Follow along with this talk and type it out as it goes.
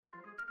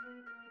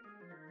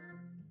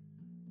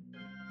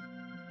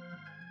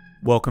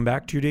Welcome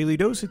back to your Daily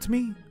Dose. It's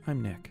me.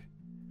 I'm Nick.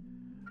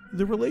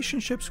 The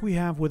relationships we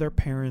have with our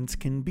parents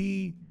can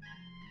be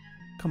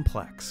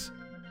complex,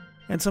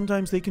 and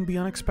sometimes they can be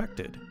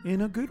unexpected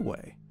in a good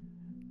way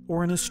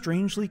or in a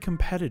strangely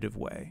competitive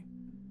way.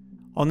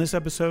 On this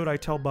episode, I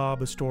tell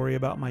Bob a story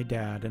about my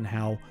dad and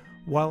how,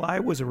 while I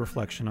was a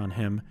reflection on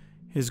him,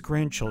 his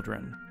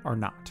grandchildren are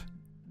not.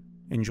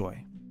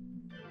 Enjoy.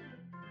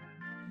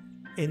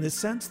 In the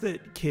sense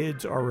that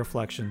kids are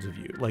reflections of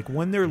you. Like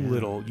when they're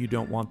little, you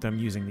don't want them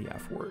using the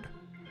F word.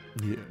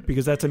 Yeah.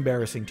 Because that's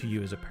embarrassing to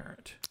you as a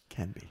parent.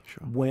 Can be,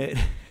 sure. When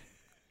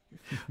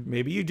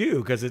maybe you do,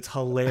 because it's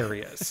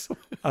hilarious.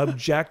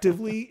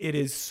 Objectively, it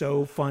is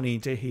so funny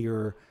to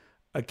hear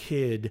a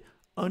kid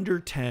under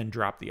 10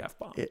 drop the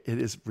F-bomb. It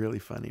is really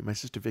funny. My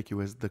sister Vicky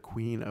was the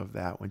queen of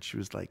that when she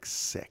was like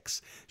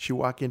 6. She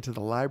walked into the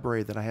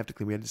library that I have to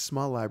clean. We had a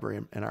small library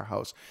in our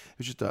house. It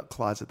was just a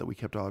closet that we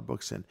kept all our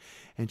books in.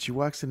 And she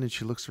walks in and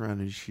she looks around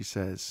and she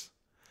says,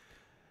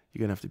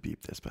 "You're going to have to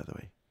beep this, by the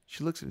way."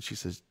 She looks and she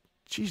says,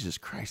 "Jesus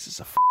Christ, this is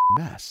a fucking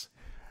mess."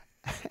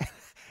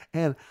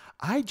 And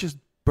I just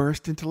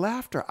burst into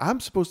laughter.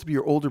 I'm supposed to be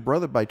your older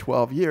brother by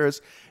 12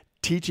 years,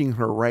 teaching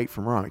her right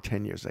from wrong.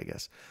 10 years, I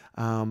guess.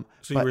 So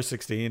you were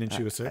 16 and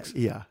she was 6?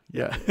 Yeah.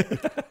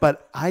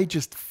 But I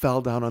just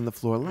fell down on the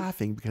floor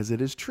laughing because it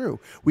is true.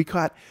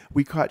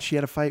 She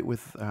had a fight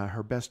with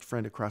her best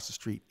friend across the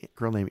street, a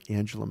girl named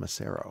Angela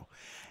Macero.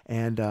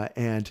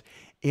 And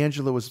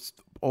Angela was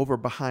over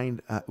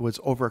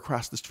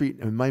across the street.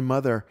 And my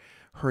mother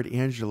heard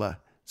Angela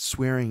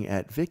swearing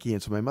at Vicky.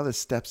 And so my mother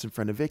steps in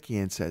front of Vicky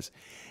and says,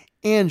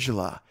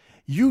 "Angela,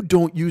 you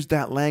don't use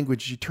that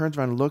language." She turns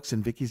around and looks,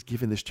 and Vicky's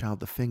giving this child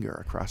the finger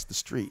across the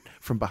street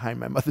from behind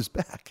my mother's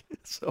back.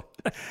 So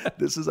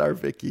this is our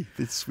Vicky,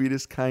 the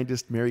sweetest,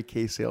 kindest Mary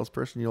Kay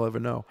salesperson you'll ever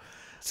know.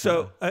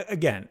 So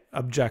again,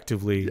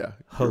 objectively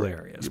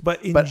hilarious,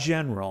 but in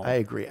general, I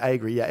agree.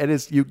 Yeah, it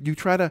is. You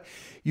try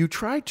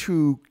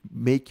to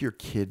make your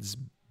kids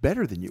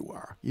better than you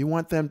are. You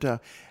want them to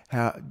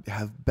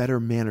have better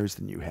manners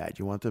than you had.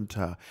 You want them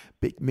to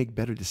make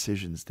better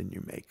decisions than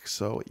you make.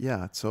 So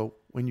yeah. So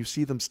when you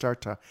see them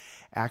start to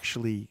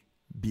actually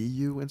be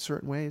you in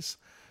certain ways,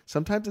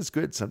 sometimes it's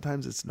good.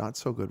 Sometimes it's not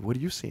so good. What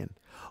are you seeing?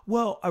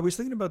 Well, I was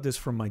thinking about this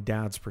from my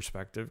dad's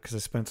perspective because I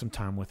spent some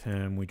time with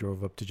him. We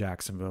drove up to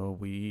Jacksonville.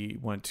 We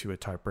went to a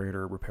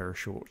typewriter repair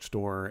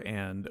store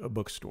and a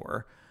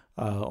bookstore,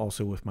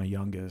 also with my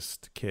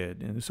youngest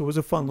kid. And so it was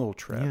a fun little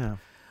trip. Yeah.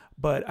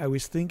 But I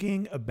was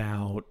thinking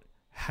about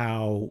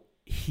how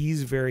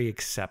he's very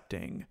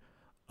accepting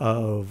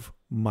of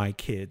my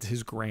kids,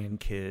 his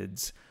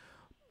grandkids'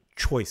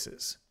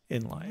 choices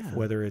in life,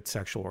 whether it's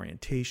sexual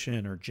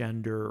orientation or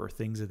gender or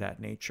things of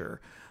that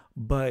nature.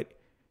 But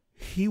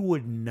he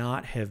would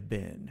not have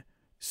been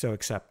so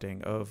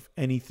accepting of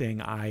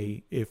anything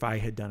if I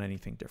had done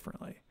anything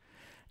differently.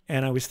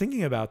 And I was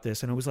thinking about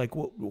this and I was like,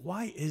 well,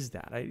 why is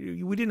that?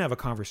 We didn't have a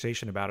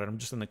conversation about it. I'm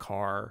just in the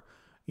car.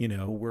 You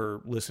know, we're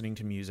listening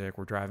to music.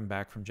 We're driving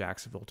back from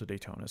Jacksonville to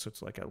Daytona. So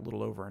it's like a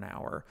little over an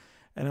hour.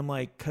 And I'm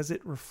like, because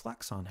it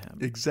reflects on him.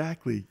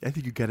 Exactly. I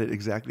think you got it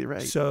exactly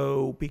right.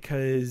 So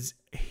because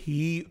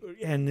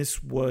and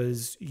this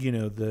was,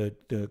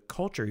 the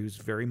culture, he was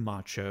very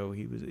macho.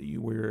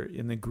 You were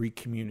in the Greek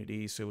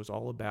community. So it was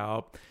all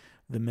about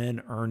the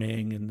men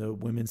earning and the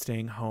women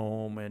staying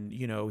home. And,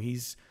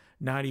 he's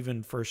not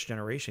even first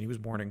generation. He was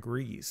born in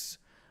Greece.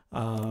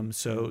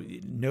 So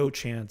no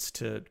chance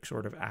to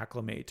sort of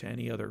acclimate to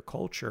any other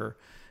culture.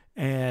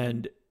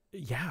 And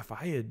yeah, if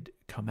I had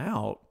come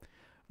out,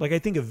 like, I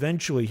think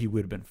eventually he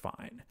would have been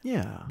fine.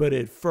 Yeah. But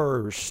at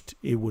first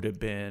it would have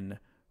been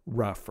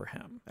rough for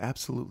him.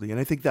 Absolutely.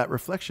 And I think that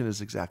reflection is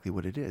exactly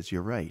what it is.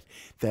 You're right.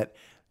 That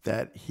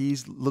he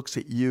looks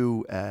at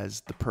you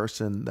as the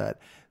person that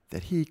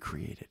he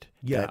created.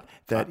 Yeah.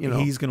 That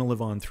he's going to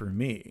live on through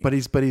me. But he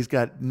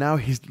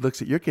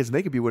looks at your kids and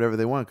they can be whatever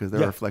they want because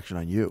they're a reflection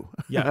on you.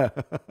 Yeah.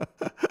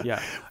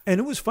 Yeah. And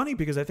it was funny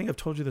because I think I've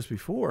told you this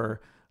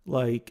before,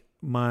 like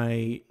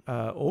my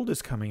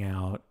oldest coming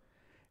out,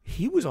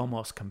 he was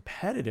almost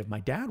competitive. My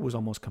dad was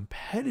almost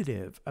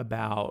competitive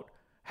about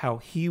how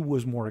he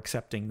was more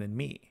accepting than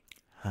me.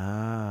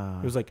 Ah.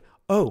 It was like,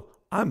 "Oh,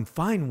 I'm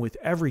fine with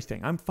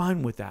everything. I'm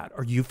fine with that.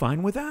 Are you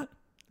fine with that?"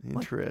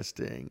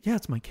 Interesting. Like, yeah,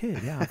 it's my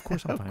kid. Yeah, of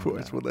course I'm fine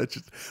with that. Well, that's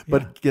just.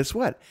 But guess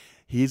what?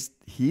 He's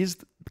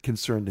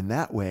concerned in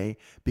that way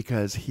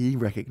because he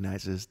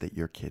recognizes that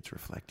your kids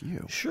reflect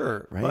you.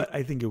 Sure, right? But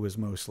I think it was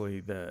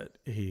mostly that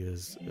he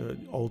is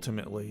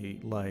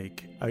ultimately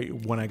like,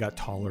 when I got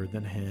taller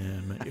than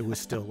him, it was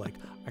still like,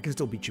 I can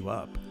still beat you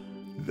up.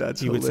 That's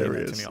he hilarious. would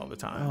say that to me all the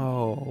time.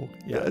 Oh,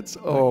 yeah. That's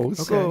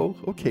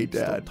like, okay,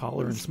 Dad. Still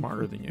taller and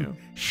smarter than you.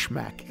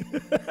 Schmack.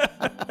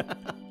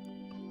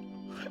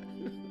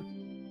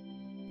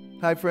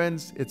 Hi,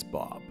 friends. It's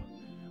Bob.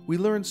 We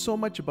learn so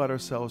much about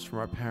ourselves from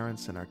our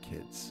parents and our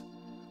kids.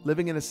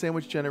 Living in a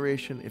sandwich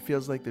generation, it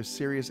feels like there's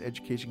serious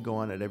education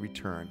going on at every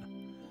turn.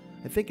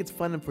 I think it's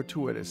fun and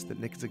fortuitous that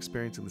Nick is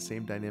experiencing the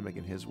same dynamic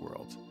in his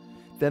world.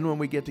 Then when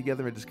we get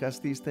together and discuss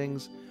these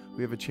things,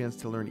 we have a chance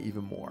to learn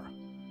even more.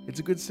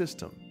 It's a good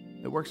system.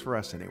 It works for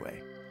us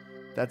anyway.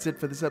 That's it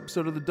for this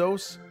episode of The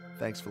Dose.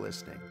 Thanks for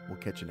listening. We'll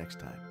catch you next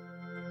time.